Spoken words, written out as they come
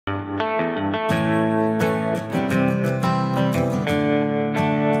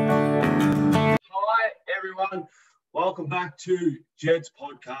everyone. Welcome back to Jed's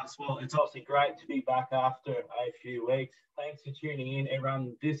podcast. Well, it's obviously great to be back after a few weeks. Thanks for tuning in,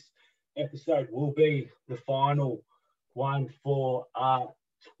 everyone. This episode will be the final one for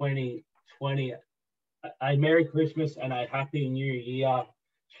 2020. A Merry Christmas and a Happy New Year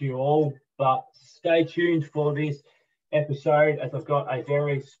to you all. But stay tuned for this episode as I've got a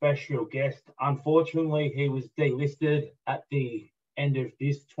very special guest. Unfortunately, he was delisted at the end of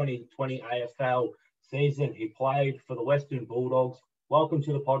this 2020 AFL season. He played for the Western Bulldogs. Welcome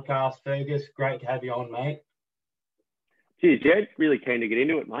to the podcast, Fergus. Great to have you on, mate. Cheers, Jed. Really keen to get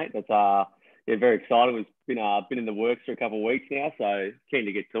into it, mate. That's very excited. It's been in the works for a couple of weeks now, so keen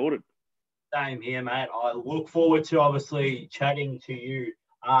to get sorted. Same here, mate. I look forward to obviously chatting to you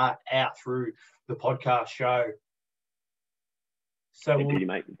out through the podcast show. So Thank you,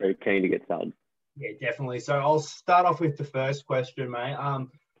 mate. Very keen to get started. Yeah, definitely. So I'll start off with the first question, mate.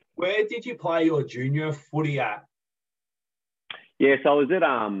 Where did you play your junior footy at? Yeah, so I was at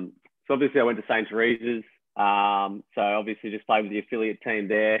so obviously I went to St. Teresa's. So obviously just played with the affiliate team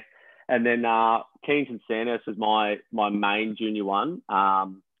there. And then Keynes and Sandhurst was my main junior one.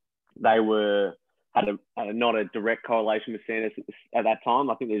 They had not a direct correlation with Sandhurst at that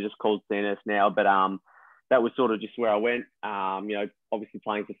time. I think they're just called Sandhurst now, but that was sort of just where I went. Obviously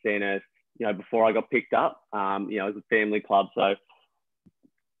playing for Sandhurst, before I got picked up. It was a family club, so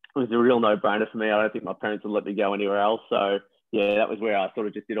it was a real no-brainer for me. I don't think my parents would let me go anywhere else. So yeah, that was where I sort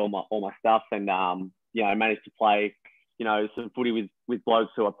of just did all my stuff, and I managed to play, some footy with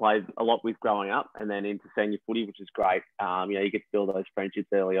blokes who I played a lot with growing up, and then into senior footy, which is great. You get to build those friendships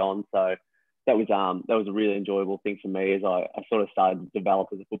early on. So that was a really enjoyable thing for me as I sort of started to develop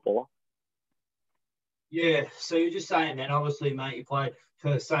as a footballer. Yeah, so you're just saying then, obviously, mate, you played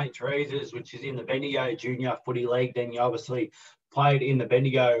for St. Teresa's, which is in the Bendigo Junior Footy League. Then you obviously played in the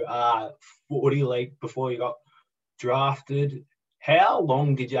Bendigo Footy League before you got drafted. How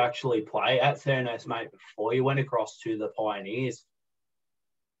long did you actually play at Sandhurst, mate, before you went across to the Pioneers?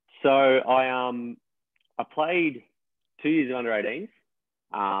 So I played 2 years of under-18s,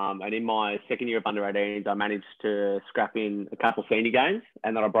 and in my second year of under-18s, I managed to scrap in a couple of senior games,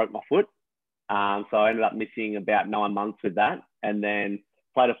 and then I broke my foot. So I ended up missing about 9 months with that, and then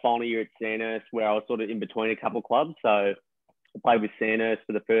played a final year at Sandhurst where I was sort of in between a couple of clubs. So I played with Sandhurst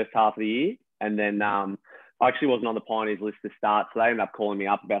for the first half of the year, and then I actually wasn't on the Pioneers list to start, so they ended up calling me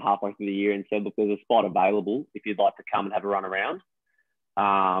up about halfway through the year and said, look, there's a spot available if you'd like to come and have a run around.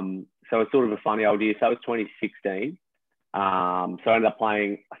 So it's sort of a funny old year. So it was 2016. So I ended up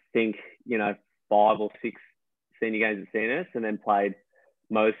playing, I think, 5 or 6 senior games at Sandhurst, and then played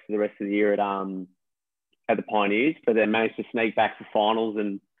most of the rest of the year at the Pioneers, but then managed to sneak back to finals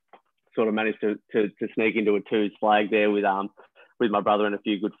and sort of managed to sneak into a 2s flag there with my brother and a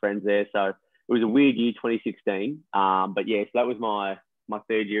few good friends there. So it was a weird year, 2016. But yeah, so that was my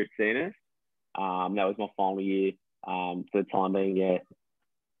third year at Sandhurst. That was my final year for the time being, yeah.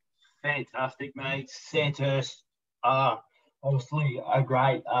 Fantastic, mate. Sandhurst are obviously a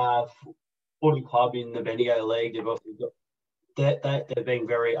great footy club in the Bendigo League. They've obviously got they've been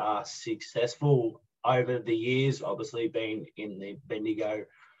very successful over the years, obviously being in the Bendigo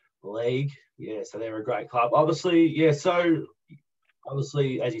League. Yeah, so they're a great club. Obviously, yeah, so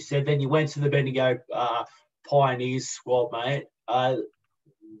obviously, as you said, then you went to the Bendigo Pioneers squad, mate.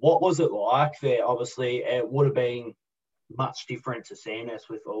 What was it like there? Obviously, it would have been much different to Sandhurst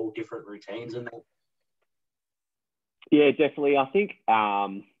with all different routines and that. Yeah, definitely. I think,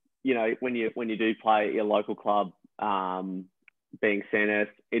 when you do play at your local club, being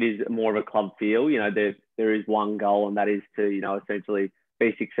Sandhurst, it is more of a club feel. There is one goal, and that is to, essentially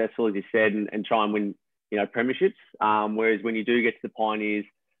be successful, as you said, and try and win, premierships. Whereas when you do get to the Pioneers,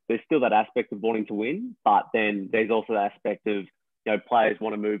 there's still that aspect of wanting to win, but then there's also the aspect of, players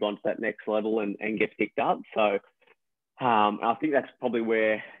want to move on to that next level and get picked up. So I think that's probably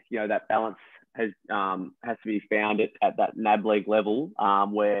where, that balance has to be found at that NAB league level,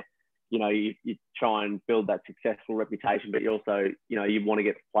 where you try and build that successful reputation, but you also, you want to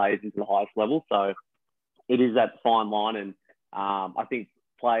get players into the highest level. So it is that fine line. And I think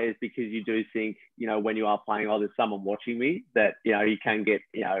players, because you do think, when you are playing, there's someone watching me, that, you can get,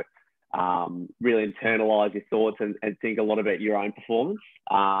 really internalize your thoughts and think a lot about your own performance.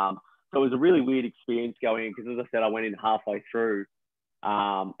 So it was a really weird experience going in, because as I said, I went in halfway through.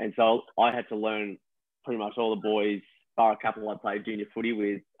 And so I had to learn pretty much all the boys, bar a couple I played junior footy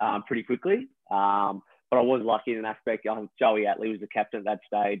with, pretty quickly. But I was lucky in an aspect. Joey Atley was the captain at that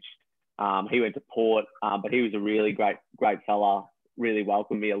stage. He went to Port, but he was a really great fella, really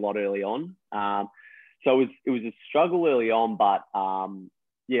welcomed me a lot early on. So it was a struggle early on, but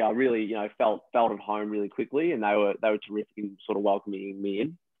yeah, I really, felt at home really quickly, and they were terrific in sort of welcoming me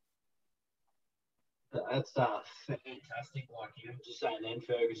in. That's fantastic. Like you were just saying then,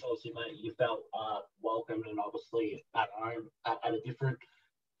 Fergus, obviously, mate, you felt welcomed and obviously at home at a different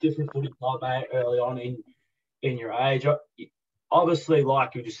footy club, mate, early on in your age. Obviously,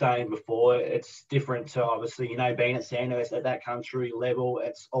 like you were just saying before, it's different to obviously, being at Sandhurst at that country level,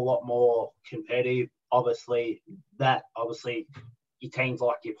 it's a lot more competitive. Obviously, your teams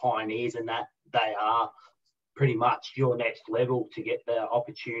like your Pioneers and that, they are pretty much your next level to get the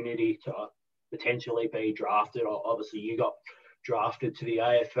opportunity to potentially be drafted. Obviously, you got drafted to the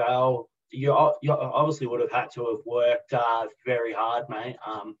AFL. You obviously would have had to have worked very hard, mate,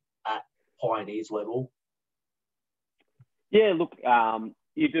 at Pioneers level. Yeah, look,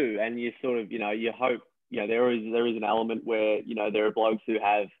 you do, and you sort of, you hope, there is an element where, there are blokes who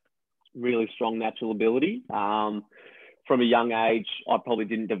have really strong natural ability. From a young age, I probably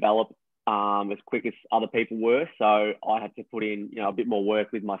didn't develop as quick as other people were, so I had to put in, a bit more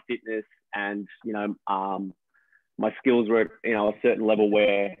work with my fitness, and my skills were at, a certain level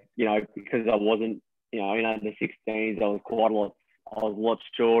where, because I wasn't, in under 16s, I was a lot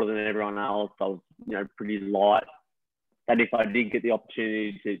shorter than everyone else. I was, pretty light. And if I did get the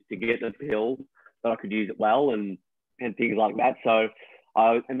opportunity to get the pill, that I could use it well and things like that. So,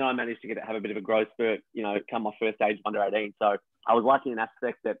 and then I managed to have a bit of a growth spurt, come my first age under 18. So I was lucky in an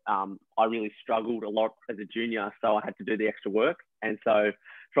aspect that I really struggled a lot as a junior. So I had to do the extra work. And so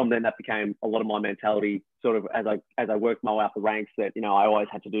from then that became a lot of my mentality sort of as I worked my way up the ranks that, I always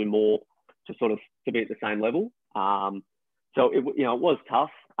had to do more to be at the same level. So it was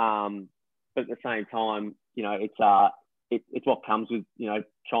tough. But at the same time, it's what comes with,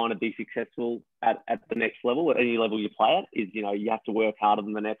 trying to be successful at the next level, at any level you play at, is, you have to work harder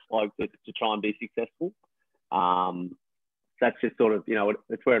than the next bloke to try and be successful. That's just sort of,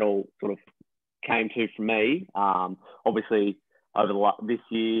 it's where it all sort of came to for me. Obviously, over this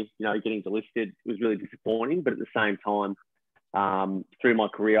year, getting delisted was really disappointing, but at the same time, through my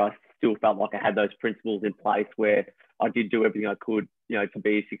career, I still felt like I had those principles in place where I did do everything I could, to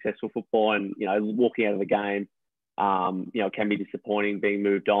be a successful footballer, and, walking out of the game, can be disappointing being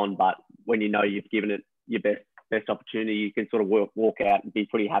moved on, but when you've given it your best opportunity, you can sort of walk out and be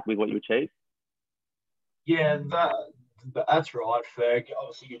pretty happy with what you achieve. Yeah, that's right, Ferg.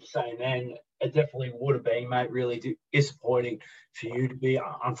 Obviously, you're just saying then it definitely would have been, mate, really disappointing for you to be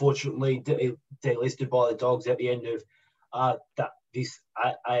unfortunately delisted by the Dogs at the end of this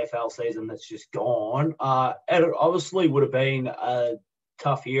AFL season that's just gone. And it obviously would have been a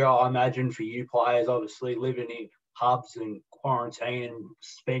tough year, I imagine, for you players, obviously living in hubs and quarantine and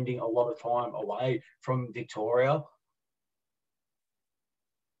spending a lot of time away from Victoria.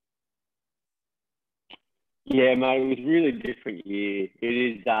 Yeah, mate, it was a really different year. It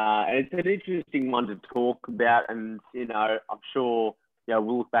is, and it's an interesting one to talk about, and I'm sure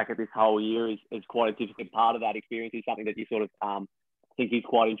we'll look back at this whole year as quite a difficult part of that experience. Is something that you sort of think is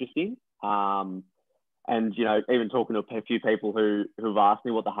quite interesting. And even talking to a few people who've asked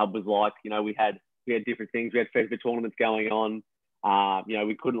me what the hub was like, we had different things. We had festival tournaments going on.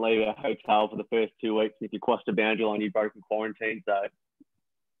 We couldn't leave our hotel for the first 2 weeks. If you crossed a boundary line, you broke in quarantine. So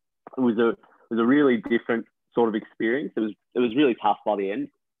it was a really different sort of experience. It was really tough by the end.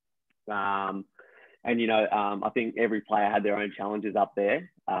 And I think every player had their own challenges up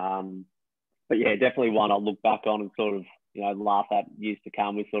there. But yeah, definitely one I'll look back on and sort of laugh at years to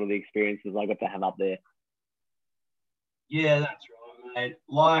come with sort of the experiences I got to have up there. Yeah, that's right, mate.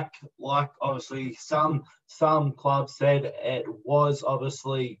 Like obviously some clubs said it was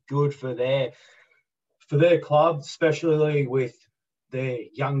obviously good for their club, especially with their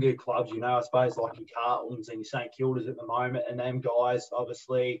younger clubs, I suppose like your Carltons and your St Kildas at the moment, and them guys,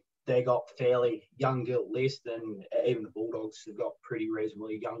 obviously, they got fairly younger list, and even the Bulldogs have got pretty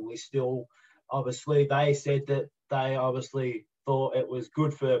reasonably young list still. Obviously, they said that they obviously thought it was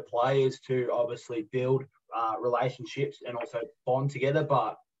good for players to obviously build relationships and also bond together,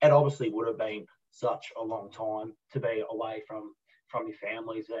 but it obviously would have been such a long time to be away from your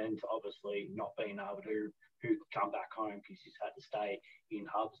families and obviously not being able to come back home because you just had to stay in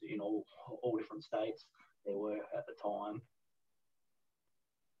hubs in all different states there were at the time.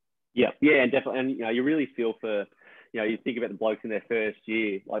 Yeah, and definitely, and you really feel for, you think about the blokes in their first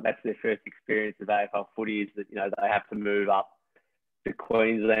year, like that's their first experience of AFL footy, is that they have to move up to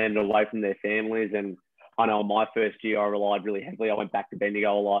Queensland away from their families. And I know in my first year I relied really heavily. I went back to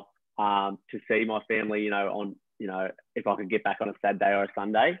Bendigo a lot to see my family, on if I could get back on a Saturday or a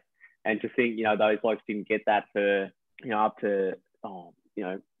Sunday. And to think, those blokes didn't get that for, up to,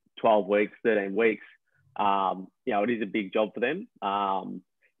 12 weeks, 13 weeks. It is a big job for them.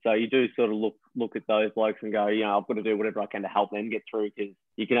 So you do sort of look at those blokes and go, I've got to do whatever I can to help them get through, because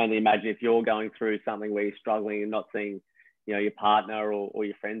you can only imagine if you're going through something where you're struggling and not seeing, your partner or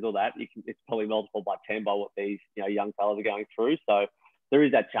your friends or that, it's probably multiple by 10 by what these, young fellas are going through. So there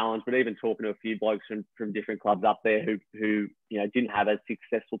is that challenge. But even talking to a few blokes from different clubs up there who didn't have a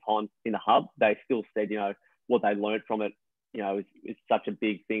successful time in the hub, they still said, what they learned from it, is such a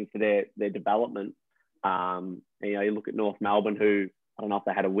big thing for their development. You look at North Melbourne, who, I don't know if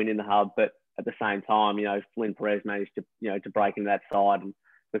they had a win in the hub, but at the same time, Flynn Perez managed to break into that side, and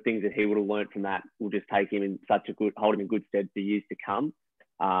the things that he would have learned from that will just take him hold him in good stead for years to come.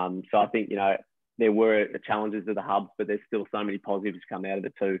 So I think, there were the challenges of the hub, but there's still so many positives come out of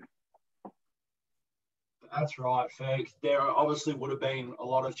it too. That's right, Fergus. There obviously would have been a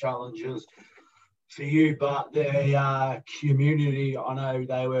lot of challenges for you, but the community, I know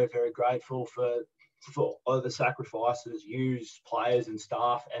they were very grateful for all the sacrifices used players and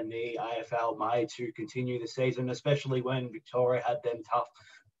staff and the AFL made to continue the season, especially when Victoria had them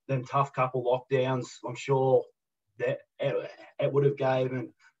tough couple lockdowns. I'm sure that it would have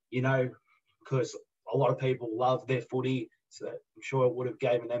given, because a lot of people love their footy, so I'm sure it would have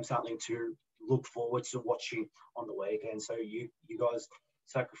given them something to look forward to watching on the weekend. So you guys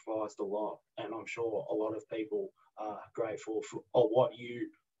sacrificed a lot, and I'm sure a lot of people are grateful for what you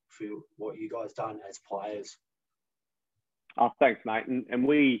guys done as players. Oh, thanks, mate. And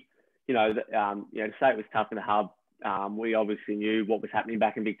we, to say it was tough in the hub, we obviously knew what was happening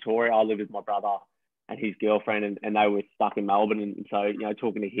back in Victoria. I lived with my brother and his girlfriend, and they were stuck in Melbourne. And so,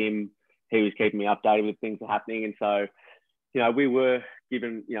 talking to him, he was keeping me updated with things that were happening. And so, we were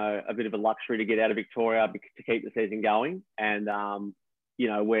given, a bit of a luxury to get out of Victoria to keep the season going. And,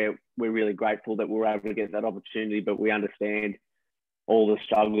 we're really grateful that we were able to get that opportunity, but we understand all the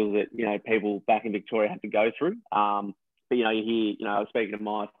struggles that, people back in Victoria had to go through. But, you hear, I was speaking to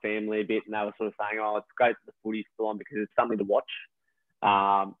my family a bit, and they were sort of saying, oh, it's great that the footy's still on because it's something to watch.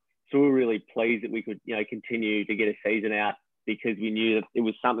 So we were really pleased that we could, continue to get a season out, because we knew that it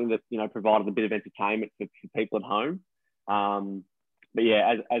was something that, provided a bit of entertainment for people at home. But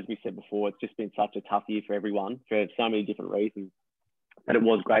yeah, as we said before, it's just been such a tough year for everyone for so many different reasons. But it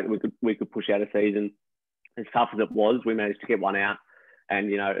was great that we could push out a season. As tough as it was, we managed to get one out. And,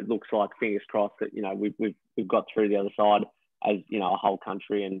 it looks like, fingers crossed, that, we've got through the other side as, a whole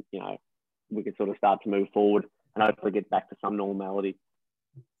country, and, we can sort of start to move forward and hopefully get back to some normality.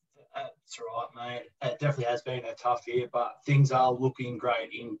 That's right, mate. It definitely has been a tough year, but things are looking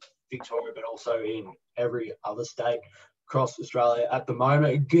great in Victoria, but also in every other state across Australia at the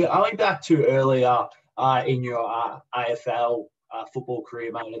moment. Going back to earlier in your AFL football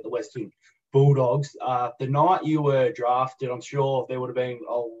career, mate, at the Western Bulldogs, the night you were drafted, I'm sure there would have been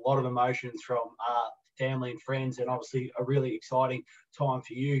a lot of emotions from family and friends, and obviously a really exciting time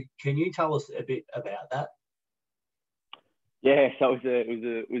for you. Can you tell us a bit about that? Yeah, so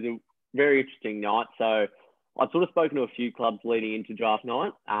it was a very interesting night. So I'd sort of spoken to a few clubs leading into draft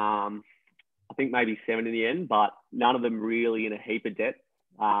night. I think maybe 7 in the end, but none of them really in a heap of depth.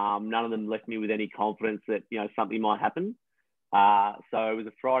 None of them left me with any confidence that, something might happen. So it was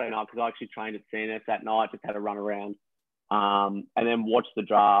a Friday night, because I actually trained at CNS that night, just had a run around, and then watched the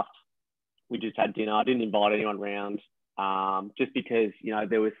draft. We just had dinner. I didn't invite anyone round, just because,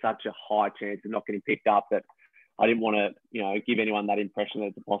 there was such a high chance of not getting picked up that I didn't want to, give anyone that impression that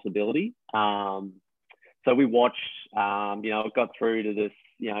it's a possibility. So we watched, it got through to this,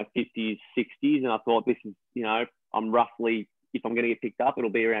 50s, 60s, and I thought, this is, I'm roughly, if I'm going to get picked up, it'll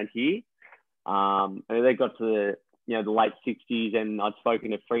be around here. And they got to the late 60s, and I'd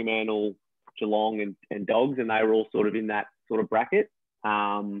spoken to Fremantle, Geelong and Dogs, and they were all sort of in that sort of bracket.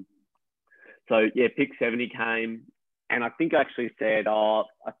 So yeah, pick 70 came, and I think I actually said, I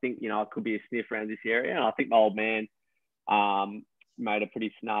think, I could be a sniff around this area. And I think my old man made a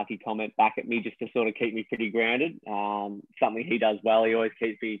pretty snarky comment back at me, just to sort of keep me pretty grounded. Something he does well. He always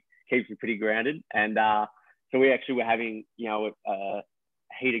keeps me pretty grounded. And so we actually were having, a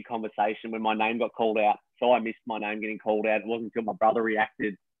heated conversation when my name got called out. So I missed my name getting called out. It wasn't until my brother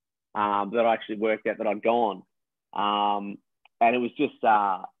reacted that I actually worked out that I'd gone. And it was just,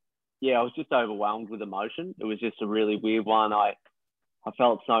 I was just overwhelmed with emotion. It was just a really weird one. I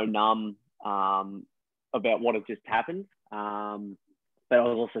felt so numb about what had just happened. But I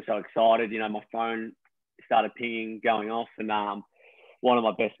was also so excited. My phone started pinging, going off. And one of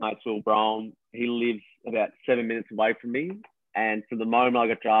my best mates, Will Brown, he lives about 7 minutes away from me. And from the moment I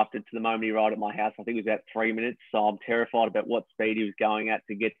got drafted to the moment he arrived at my house, I think it was about 3 minutes. So I'm terrified about what speed he was going at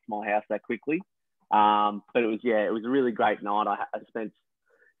to get to my house that quickly. But it was a really great night. I spent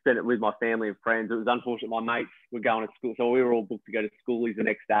spent it with my family and friends. It was unfortunate my mates were going to school, so we were all booked to go to schoolies the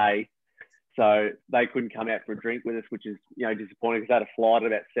next day. So they couldn't come out for a drink with us, which is, disappointing because they had a flight at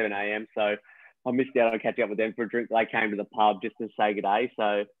about 7 a.m. So I missed out on catching up with them for a drink. They came to the pub just to say good day.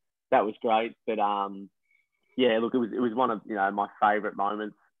 So that was great. But look, it was one of, my favourite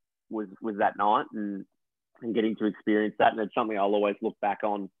moments was that night and getting to experience that. And it's something I'll always look back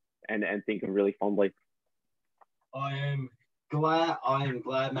on and think of really fondly. I am glad,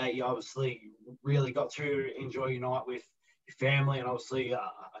 mate. You obviously really got to enjoy your night with your family and obviously a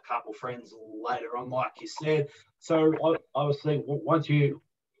couple of friends later on, like you said. So obviously, once you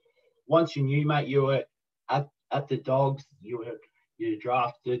knew, mate, you were at the Dogs, you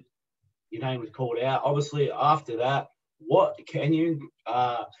drafted, your name was called out. Obviously, after that, what can you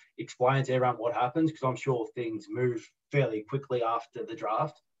explain to everyone what happens? Because I'm sure things move fairly quickly after the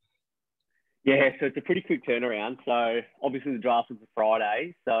draft. Yeah, so it's a pretty quick turnaround. So obviously the draft was a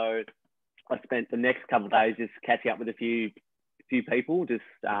Friday. So I spent the next couple of days just catching up with a few people, just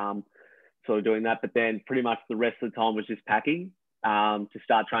sort of doing that. But then pretty much the rest of the time was just packing to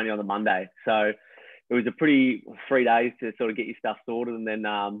start training on the Monday. So it was a pretty 3 days to sort of get your stuff sorted and then,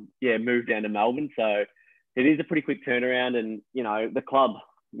 move down to Melbourne. So it is a pretty quick turnaround. And, the club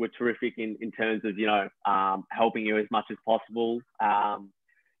were terrific in terms of, helping you as much as possible.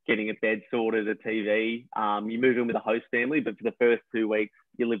 Getting a bed sorted, a TV. You move in with a host family, but for the first 2 weeks,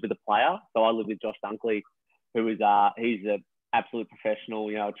 you live with a player. So I lived with Josh Dunkley, who is he's an absolute professional,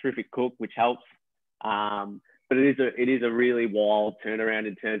 a terrific cook, which helps. But it is a really wild turnaround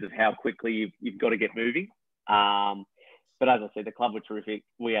in terms of how quickly you've got to get moving. But as I said, the club were terrific.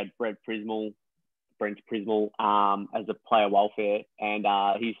 We had Brent Prismal as a player welfare, and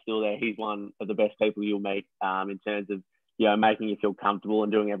he's still there. He's one of the best people you'll meet in terms of making you feel comfortable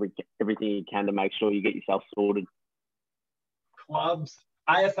and doing everything you can to make sure you get yourself sorted. Clubs,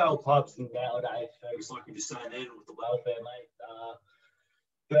 AFL clubs nowadays, Fergus, like you were just saying then with the welfare,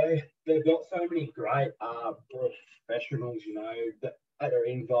 mate, they've got so many great professionals, that are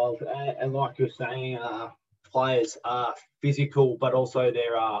involved. And like you're saying, players are physical, but also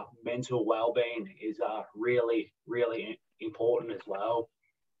their mental well-being is really, really important as well.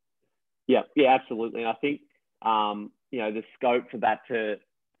 Yeah, absolutely. And I think, the scope for that to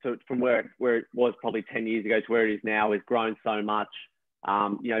from where it was probably 10 years ago to where it is now has grown so much,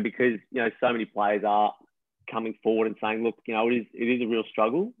 because, so many players are coming forward and saying, look, it is a real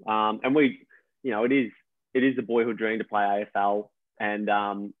struggle. And it is a boyhood dream to play AFL. And,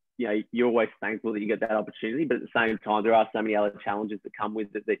 you're always thankful that you get that opportunity. But at the same time, there are so many other challenges that come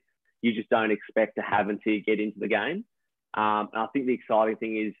with it that you just don't expect to have until you get into the game. And I think the exciting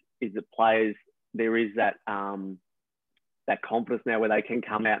thing is that players, there is that confidence now where they can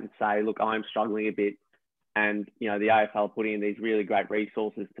come out and say, look, I'm struggling a bit. And, the AFL putting in these really great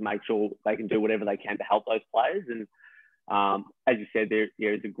resources to make sure they can do whatever they can to help those players. And as you said, there's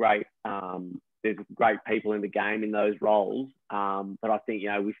great people in the game in those roles. But I think,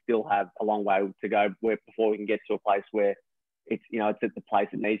 we still have a long way to go before we can get to a place where it's at the place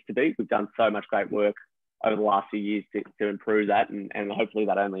it needs to be. We've done so much great work over the last few years to improve that. And hopefully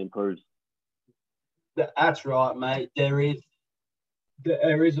that only improves. That's right, mate. There is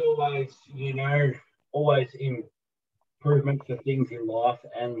always improvement for things in life,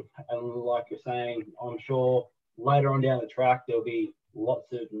 and like you're saying, I'm sure later on down the track there'll be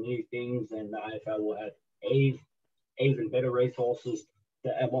lots of new things, and the AFL will have even better resources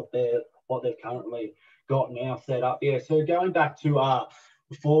than what they've currently got now set up. Yeah. So going back to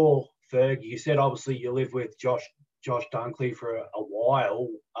before Ferg, you said obviously you lived with Josh Dunkley for a while.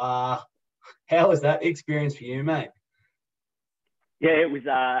 How was that experience for you, mate? Yeah, it was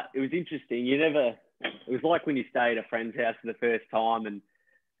interesting. It was like when you stay at a friend's house for the first time and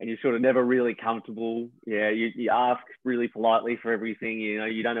you're sort of never really comfortable. Yeah, you ask really politely for everything.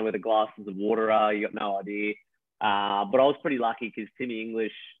 You don't know where the glasses of water are. You got no idea. But I was pretty lucky because Timmy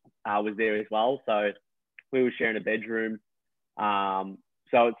English was there as well. So we were sharing a bedroom.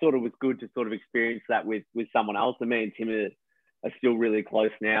 So it sort of was good to sort of experience that with someone else. And me and Tim are still really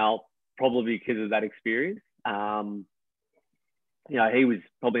close now, probably because of that experience. He was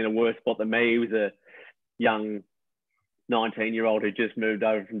probably in a worse spot than me. He was a young 19-year-old who just moved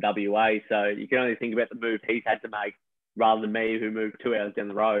over from WA. So you can only think about the move he's had to make rather than me, who moved 2 hours down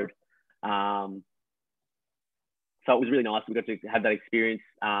the road. So it was really nice. We got to have that experience.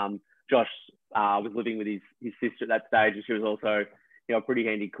 Josh was living with his sister at that stage, and she was also, a pretty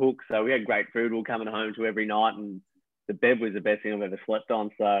handy cook. So we had great food. We were coming home to every night, and the bed was the best thing I've ever slept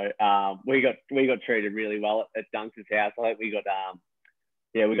on. So we got treated really well at Dunk's house. I think we got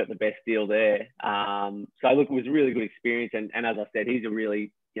the best deal there. So look, it was a really good experience. And as I said, he's a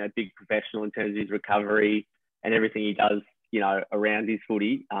really big professional in terms of his recovery and everything he does, around his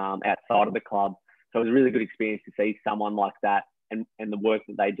footy outside of the club. So it was a really good experience to see someone like that and the work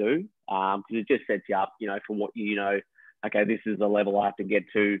that they do, because it just sets you up, for what okay, this is the level I have to get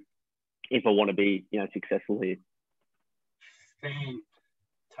to if I want to be, successful here.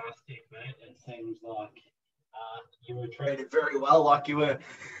 Fantastic, mate. It seems like you were treated very well, like you were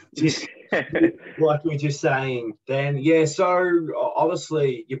just like we were just saying. Then, yeah. So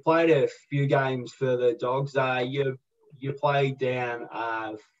obviously, you played a few games for the Dogs. You played down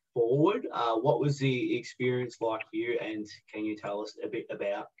forward. What was the experience like for you? And can you tell us a bit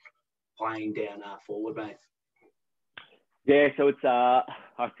about playing down forward, mate? Yeah, so it's I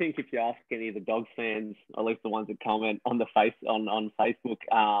think if you ask any of the Dogs fans, at least the ones that comment on the on Facebook,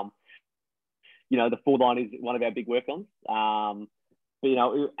 the forward line is one of our big work-ons. But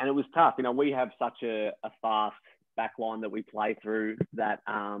and it was tough. We have such a fast back line that we play through that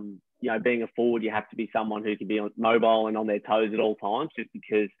being a forward, you have to be someone who can be mobile and on their toes at all times, just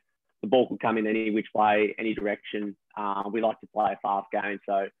because the ball could come in any which way, any direction. We like to play a fast game,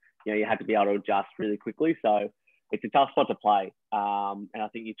 so you have to be able to adjust really quickly. So it's a tough spot to play. And I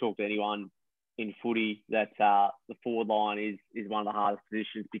think you talk to anyone in footy that the forward line is one of the hardest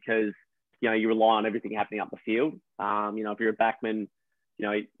positions, because you rely on everything happening up the field. If you're a backman,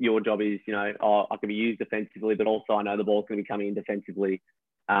 your job is, I can be used defensively, but also I know the ball's going to be coming in defensively.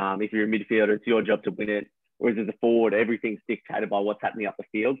 If you're a midfielder, it's your job to win it. Whereas as a forward, everything's dictated by what's happening up the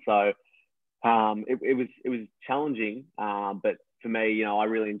field. So it was challenging, but for me, I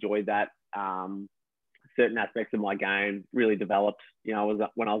really enjoyed that. Certain aspects of my game really developed, when I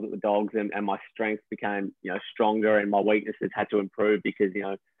was at the Dogs, and my strengths became, stronger, and my weaknesses had to improve because,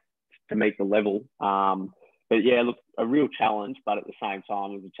 to meet the level. But yeah, look, a real challenge, but at the same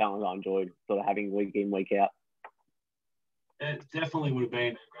time, it was a challenge I enjoyed sort of having week in, week out. It definitely would have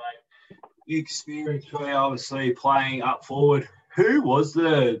been a great experience for you, obviously, playing up forward. Who was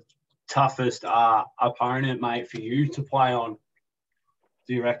the toughest opponent, mate, for you to play on,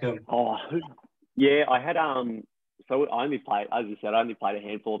 do you reckon? Oh, yeah, I had so I only played, as you said, I only played a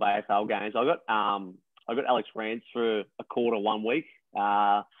handful of AFL games. I got Alex Rance for a quarter 1 week.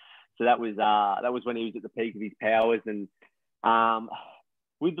 So that was when he was at the peak of his powers, and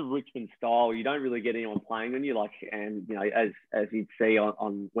with the Richmond style, you don't really get anyone playing on you. As you'd see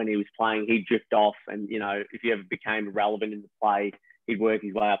on when he was playing, he'd drift off, and if he ever became irrelevant in the play, he'd work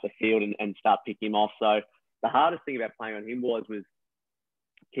his way up the field and start picking him off. So the hardest thing about playing on him was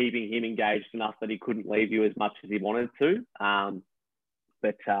keeping him engaged enough that he couldn't leave you as much as he wanted to.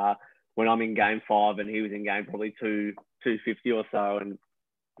 But when I'm in game 5 and he was in game probably 250 or so, and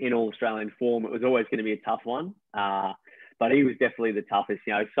in all Australian form, it was always going to be a tough one. But he was definitely the toughest,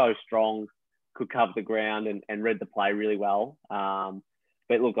 so strong, could cover the ground and read the play really well.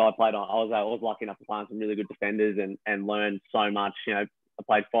 But look, I was lucky enough to play on some really good defenders and learn so much. I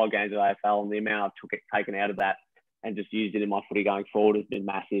played 5 games of AFL, and the amount I've taken out of that and just used it in my footy going forward has been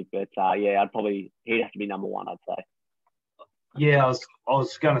massive. But he'd have to be number 1, I'd say. Yeah, I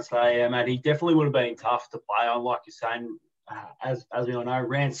was going to say, mate, he definitely would have been tough to play on, like you're saying. As we all know,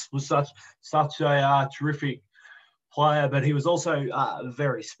 Rance was such a terrific player, but he was also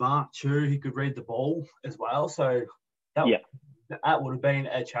very smart too. He could read the ball as well, so that would have been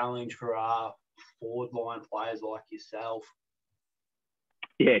a challenge for our forward line players like yourself.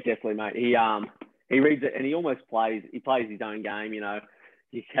 Yeah, definitely, mate. He reads it, and he almost plays. He plays his own game.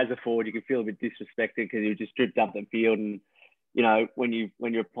 As a forward, you can feel a bit disrespected because he just dripped up the field, and when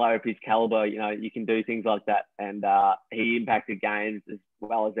you're a player of his caliber, you can do things like that. And he impacted games as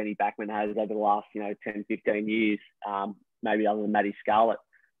well as any backman has over the last, 10, 15 years, maybe other than Matty Scarlett.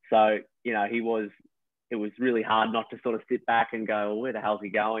 So, it was really hard not to sort of sit back and go, well, where the hell's he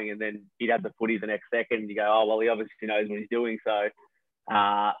going? And then he'd have the footy the next second and you go, oh, well, he obviously knows what he's doing. So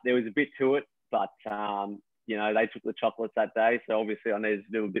there was a bit to it, but, they took the chocolates that day. So obviously I needed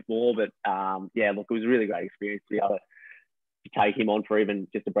to do a bit more, but look, it was a really great experience to be able to take him on for even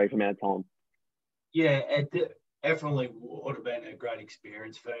just a brief amount of time. Yeah, it definitely would have been a great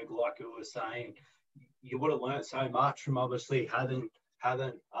experience, Ferg. Like we were saying, you would have learnt so much from obviously having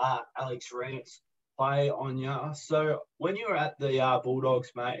Alex Rance play on you. So when you were at the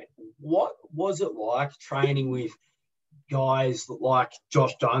Bulldogs, mate, what was it like training with guys like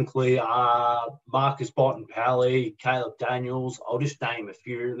Josh Dunkley, Marcus Bontempelli, Caleb Daniels? I'll just name a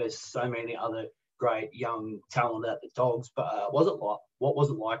few. There's so many other great young talent at the Dogs, but what was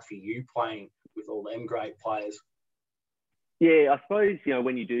it like for you playing with all them great players? Yeah, I suppose,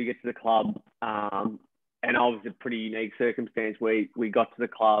 when you do get to the club, and I was a pretty unique circumstance where we got to the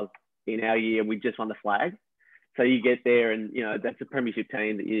club in our year, we just won the flag. So you get there and, that's a premiership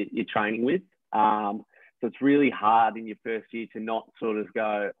team that you're training with. So it's really hard in your first year to not sort of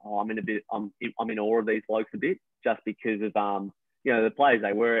go, oh, I'm in awe of these blokes a bit, just because of, the players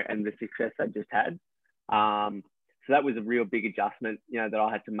they were and the success they just had. So that was a real big adjustment, that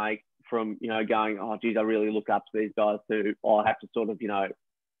I had to make from, going, oh, geez, I really look up to these guys too. I have to sort of,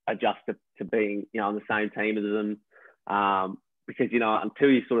 adjust to being, on the same team as them. Because, until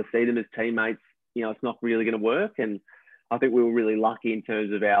you sort of see them as teammates, it's not really going to work. And I think we were really lucky in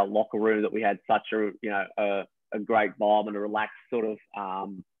terms of our locker room that we had such a great vibe and a relaxed sort of,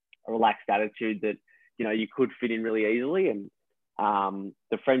 a relaxed attitude that, you could fit in really easily. And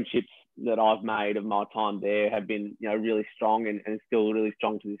the friendships that I've made of my time there have been, really strong and still really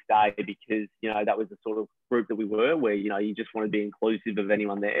strong to this day, because, that was the sort of group that we were, where, you just want to be inclusive of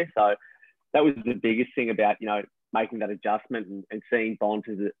anyone there. So that was the biggest thing about, making that adjustment and seeing Bond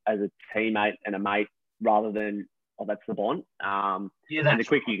as a teammate and a mate, rather than, oh, that's the Bond. And the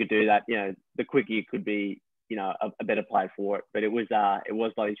quicker you could do that, the quicker you could be, a better player for it. But it was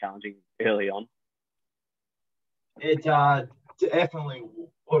bloody challenging early on. It definitely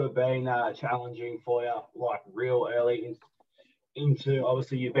would have been challenging for you, like real early into,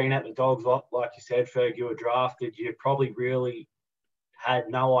 obviously you've been at the Dogs, like you said, Ferg, you were drafted. You probably really had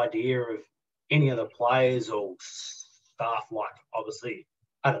no idea of any of the players or staff, like obviously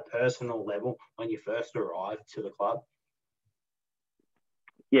at a personal level when you first arrived to the club.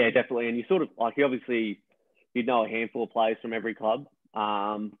 Yeah, definitely. And you sort of, like, you'd know a handful of players from every club,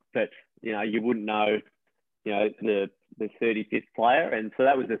 but, you wouldn't know, the 35th player. And so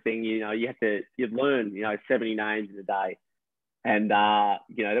that was the thing, you'd learn, 70 names in a day. And,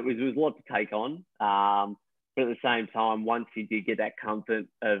 it was a lot to take on. But at the same time, once you did get that comfort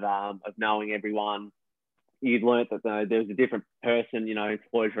of knowing everyone, you'd learnt that there was a different person,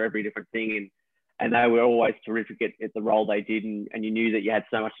 employed for every different thing. And they were always terrific at the role they did. And you knew that you had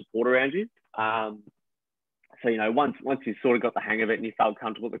so much support around you. So, once you sort of got the hang of it and you felt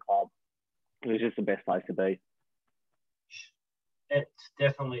comfortable at the club, it was just the best place to be. It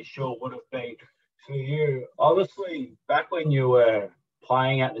definitely sure would have been for you. Obviously, back when you were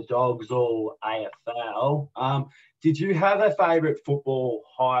playing at the Dogs or AFL, did you have a favourite football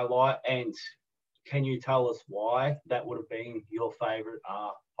highlight, and can you tell us why that would have been your favourite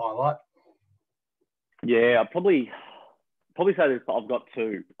highlight? Yeah, I'll probably say this, but I've got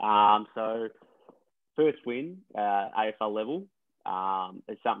two. So first win, AFL level,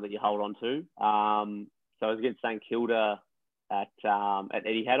 is something that you hold on to. So I was against St Kilda at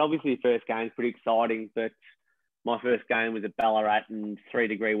Etihad. Obviously, the first game is pretty exciting, but my first game was at Ballarat in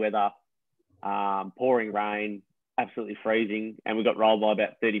 3-degree weather, pouring rain, absolutely freezing, and we got rolled by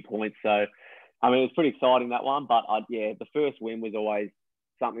about 30 points. So, it was pretty exciting, that one. But, the first win was always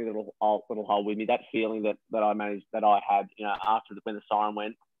something that'll hold with me. That feeling that I had, after when the siren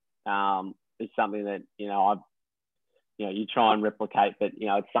went, is something that, you try and replicate, but,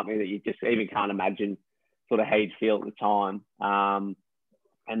 it's something that you just even can't imagine sort of how you'd feel at the time.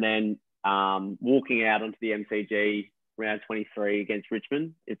 And then walking out onto the MCG round 23 against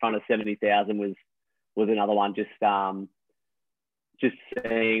Richmond in front of 70,000 was another one. Just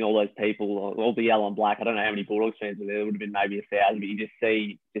seeing all those people, all the yellow and black. I don't know how many Bulldogs fans were there. There would have been maybe 1,000, but you just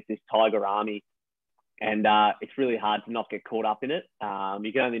see just this Tiger army. And it's really hard to not get caught up in it.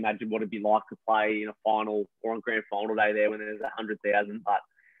 You can only imagine what it'd be like to play in a final or on grand final day there when there's 100,000. But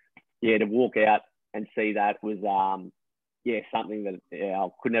yeah, to walk out and see that was something that I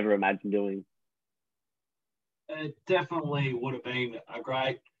could never imagine doing. It definitely would have been a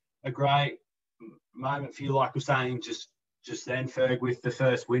great moment for you, like we're saying just then, Ferg, with the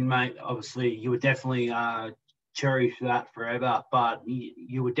first win, mate. Obviously, you would definitely cherish that forever, but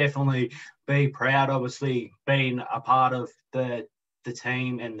you would definitely be proud, obviously, being a part of the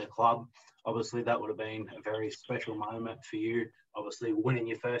team and the club. Obviously, that would have been a very special moment for you, obviously, winning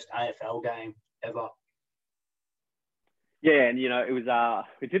your first AFL game ever. Yeah, and, it was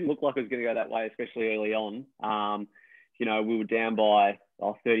it didn't look like it was going to go that way, especially early on. We were down by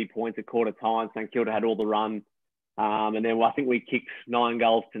 30 points at quarter time. St Kilda had all the run. And then I think we kicked 9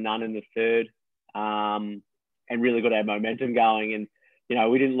 goals to none in the third, and really got our momentum going. And,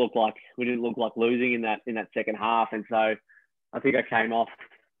 we didn't look like losing in that second half. And so I think I came off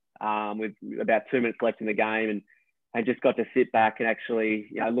with about 2 minutes left in the game, and I just got to sit back and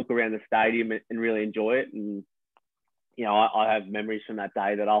actually, look around the stadium and really enjoy it. And, I have memories from that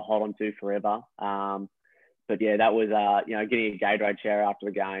day that I'll hold on to forever. But yeah, that was, getting a Gatorade shower after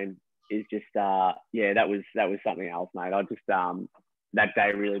the game is just, that was something else, mate. I just, that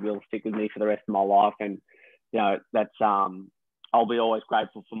day really will stick with me for the rest of my life. And, that's I'll be always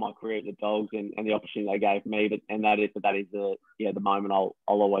grateful for my career at the Dogs and the opportunity they gave me. But that is the moment I'll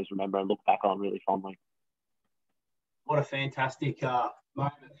always remember and look back on really fondly. What a fantastic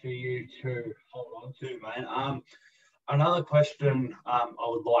moment for you to hold on to, man. Another question I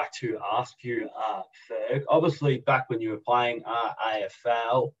would like to ask you, Ferg. Obviously, back when you were playing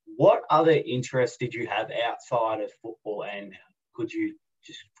AFL, what other interests did you have outside of football? And could you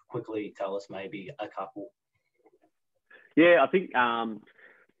just quickly tell us maybe a couple? Yeah, I think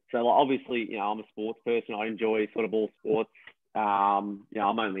so. Obviously, I'm a sports person. I enjoy sort of all sports. I'm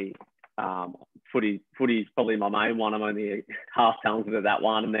only footy's probably my main one. I'm only half talented at that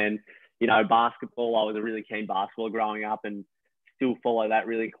one, and then basketball. I was a really keen basketballer growing up, and still follow that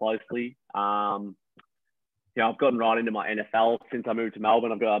really closely. I've gotten right into my NFL since I moved to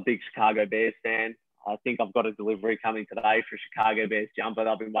Melbourne. I've got a big Chicago Bears fan. I think I've got a delivery coming today for a Chicago Bears jumper that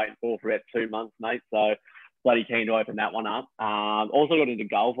I've been waiting for about 2 months, mate. So bloody keen to open that one up. Also got into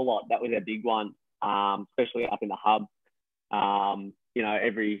golf a lot. That was a big one, especially up in the hub.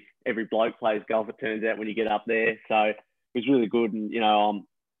 Every bloke plays golf, it turns out, when you get up there. So it was really good. And,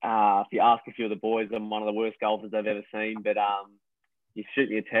 if you ask a few of the boys, I'm one of the worst golfers they've ever seen. But you shoot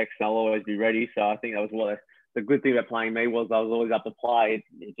me a text and I'll always be ready. So I think that was what the good thing about playing me was. I was always up to play.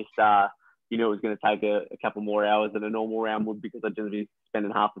 It just, it was going to take a couple more hours than a normal round would, because I'd just be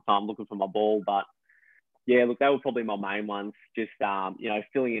spending half the time looking for my ball. But yeah, look, they were probably my main ones. Just,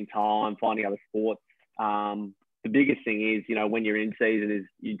 filling in time, finding other sports. The biggest thing is, when you're in season, is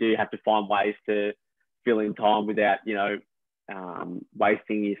you do have to find ways to fill in time without,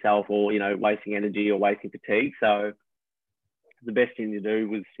 wasting yourself or, wasting energy or wasting fatigue. So the best thing to do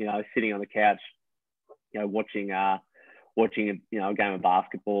was, sitting on the couch, watching a game of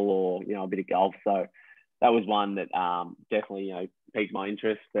basketball or, a bit of golf. So that was one that definitely, piqued my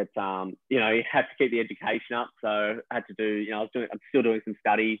interest. But, you have to keep the education up. So I had to do, I'm still doing some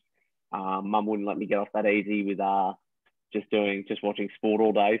study. Mum wouldn't let me get off that easy with just watching sport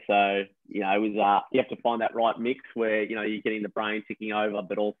all day. So, it was you have to find that right mix where, you're getting the brain ticking over,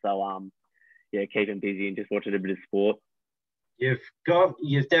 but also, keeping busy and just watching a bit of sport.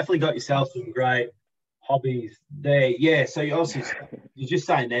 You've definitely got yourself some great hobbies there. Yeah, so you're just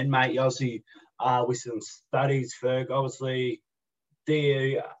saying then, mate, you obviously with some studies, Ferg, obviously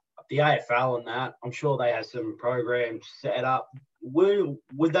the AFL and that, I'm sure they have some programs set up.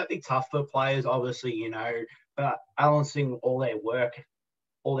 Would that be tough for players, obviously, balancing all their work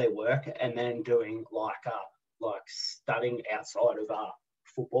and then doing like studying outside of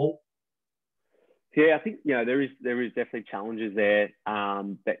football? Yeah, I think there is definitely challenges there.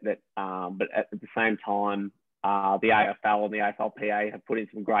 But at the same time, the AFL and the AFLPA have put in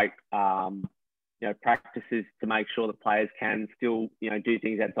some great practices to make sure that players can still do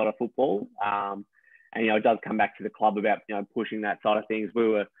things outside of football. And it does come back to the club about pushing that side of things. We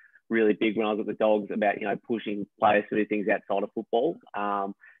were really big when I was at the Dogs about pushing players to do things outside of football.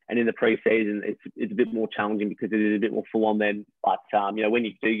 And in the pre-season, it's a bit more challenging because it is a bit more full on then. But when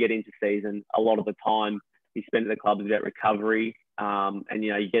you do get into season, a lot of the time you spend at the club is about recovery, and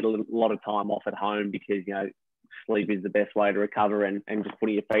you get a lot of time off at home because sleep is the best way to recover and just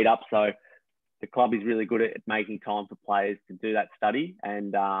putting your feet up. So the club is really good at making time for players to do that study.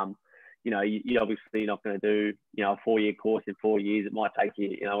 And you're obviously not going to do a 4-year course in 4 years. It might take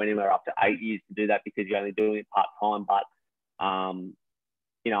you anywhere up to 8 years to do that because you're only doing it part time. But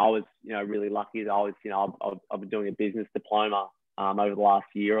I was really lucky that I've been doing a business diploma over the last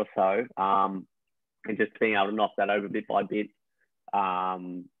year or so, and just being able to knock that over bit by bit.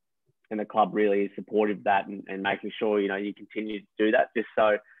 And the club really is supportive of that and making sure you continue to do that, just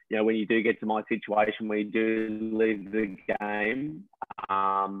so when you do get to my situation where you do leave the game,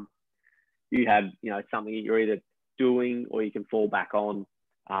 you have something that you're either doing or you can fall back on.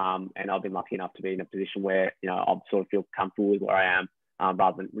 And I've been lucky enough to be in a position where I sort of feel comfortable with where I am,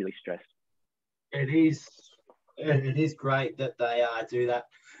 rather than really stressed. It is great that they do that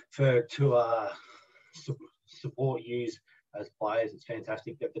to support you as players. It's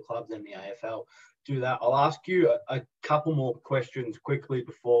fantastic that the clubs and the AFL do that. I'll ask you a couple more questions quickly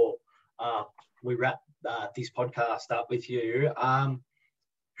before we wrap this podcast up with you.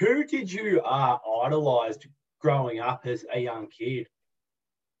 Who did you idolise growing up as a young kid?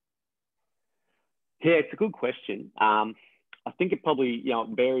 Yeah, it's a good question. I think it probably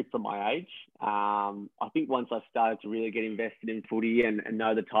varied from my age. I think once I started to really get invested in footy and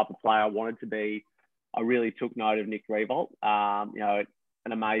know the type of player I wanted to be, I really took note of Nick Riewoldt. An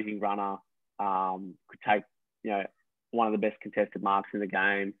amazing runner, could take one of the best contested marks in the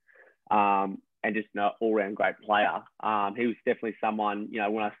game. just an all-round great player. He was definitely someone,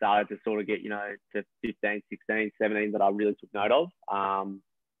 when I started to sort of get, to 15, 16, 17 that I really took note of.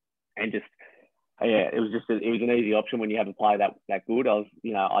 And just, it was an easy option when you have a player that good.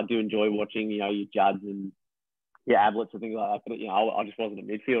 I do enjoy watching, your Judds and your Ablets and things like that, but, I just wasn't a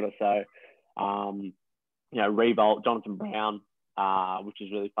midfielder. So, Revolt, Jonathan Brown, which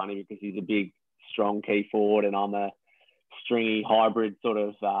is really funny because he's a big, strong key forward and I'm a stringy hybrid sort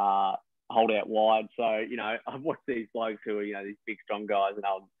of hold out wide. So, I've watched these blokes who are, these big, strong guys and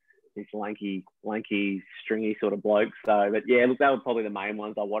I'm these lanky, stringy sort of blokes. So, but yeah, look, they were probably the main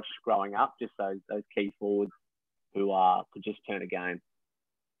ones I watched growing up, just those key forwards who could just turn a game.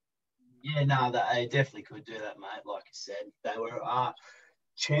 Yeah, no, they definitely could do that, mate. Like you said, they were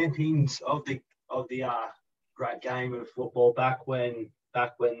champions of the great game of football back when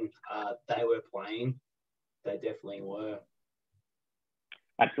they were playing. They definitely were.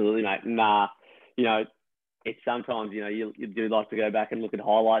 Absolutely, mate. And it's sometimes you do like to go back and look at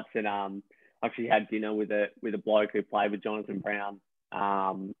highlights. And I actually had dinner with a bloke who played with Jonathan Brown,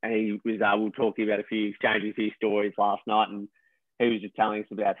 and he was able to talk about exchanging a few stories last night, and he was just telling us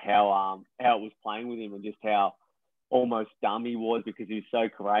about how it was playing with him and just how almost dumb he was because he was so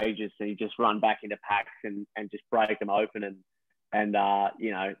courageous and he just run back into packs and just break them open and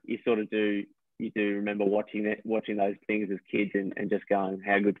you sort of do remember watching those things as kids and just going,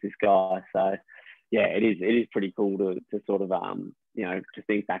 how good's this guy? So yeah, it is pretty cool to sort of to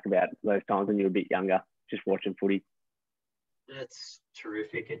think back about those times when you were a bit younger, just watching footy. That's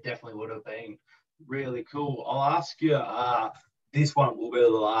terrific. It definitely would have been really cool. I'll ask you, this one will be the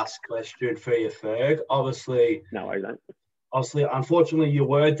last question for you, Ferg. Obviously, no worries, mate. Obviously, unfortunately, you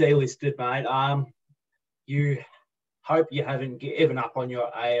were delisted, mate. You hope you haven't given up on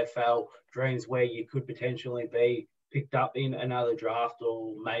your AFL dreams where you could potentially be picked up in another draft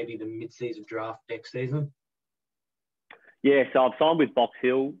or maybe the mid-season draft next season. Yeah, so I've signed with Box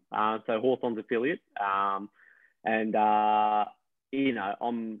Hill, so Hawthorn's affiliate. I'm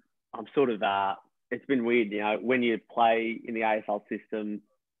sort of, it's been weird, when you play in the AFL system,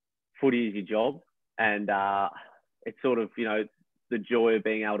 footy is your job. And it's sort of, the joy of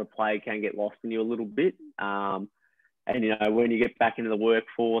being able to play can get lost in you a little bit. And, when you get back into the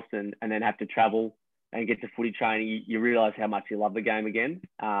workforce and then have to travel and get to footy training, you realise how much you love the game again.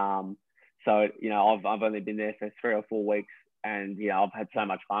 So, I've only been there for 3 or 4 weeks and, I've had so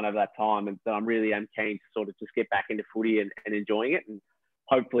much fun over that time. And so I'm really am keen to sort of just get back into footy and enjoying it. And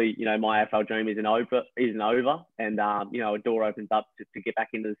hopefully, my AFL dream isn't over and, a door opens up to get back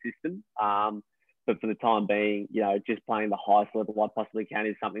into the system. But for the time being, just playing the highest level I possibly can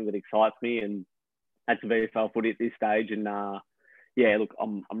is something that excites me. And that's VFL footy at this stage. And, look,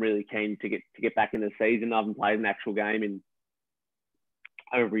 I'm really keen to get back into the season. I haven't played an actual game in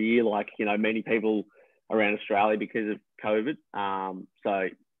over a year, like, many people around Australia because of COVID. So,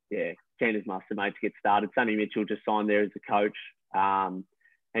 yeah, keen as mustard, mate, to get started. Sonny Mitchell just signed there as a coach. And,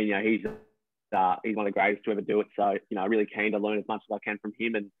 he's one of the greatest to ever do it. So, really keen to learn as much as I can from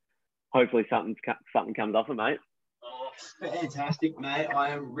him and hopefully something comes off it, mate. Oh, fantastic, mate. I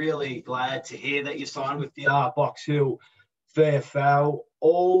am really glad to hear that you signed with the Box Hill VFL.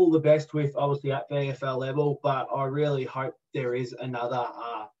 All the best with, obviously, at VFL level, but I really hope there is another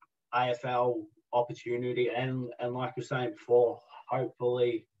AFL opportunity. And like we were saying before,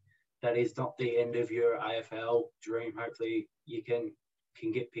 hopefully that is not the end of your AFL dream. Hopefully you can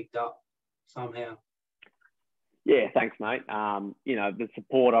get picked up somehow. Yeah, thanks, mate. The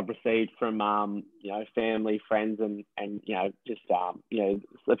support I've received from, family, friends, and just, a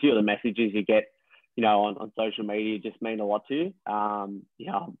few of the messages you get, on social media just mean a lot to you.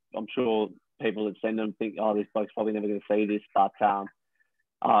 I'm sure people that send them think, oh, this bloke's probably never going to see this, but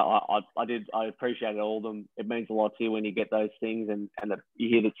I appreciated all of them. It means a lot to you when you get those things and you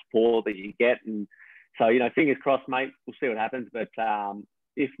hear the support that you get. And so, fingers crossed, mate, we'll see what happens. But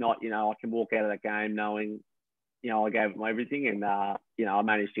if not, I can walk out of that game knowing, I gave them everything and, I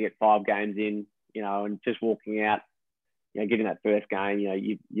managed to get 5 games in, and just walking out, getting that first game,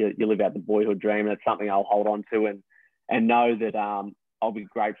 you live out the boyhood dream, and it's something I'll hold on to and know that I'll be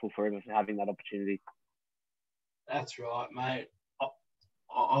grateful forever for having that opportunity. That's right, mate.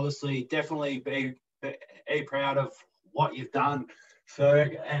 Obviously, definitely be proud of what you've done,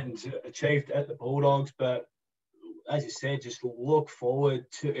 Ferg, and achieved at the Bulldogs. But as you said, just look forward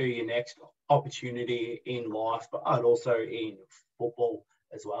to your next opportunity in life, but also in football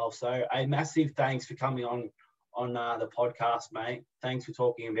as well. So a massive thanks for coming on the podcast, mate. Thanks for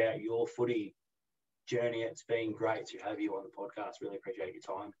talking about your footy journey. It's been great to have you on the podcast. Really appreciate your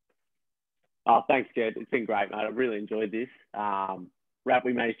time. Oh, thanks, Jed. It's been great, mate. I've really enjoyed this. wrap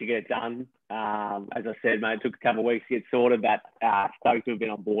we managed to get it done. As I said, mate, it took a couple of weeks to get sorted, but stoked to have been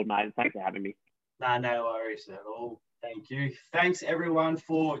on board, mate. And thanks for having me. No worries at all. Thank you. Thanks, everyone,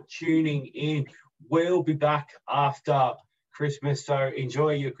 for tuning in. We'll be back after Christmas, so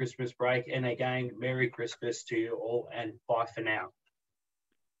enjoy your Christmas break. And again, Merry Christmas to you all, and bye for now.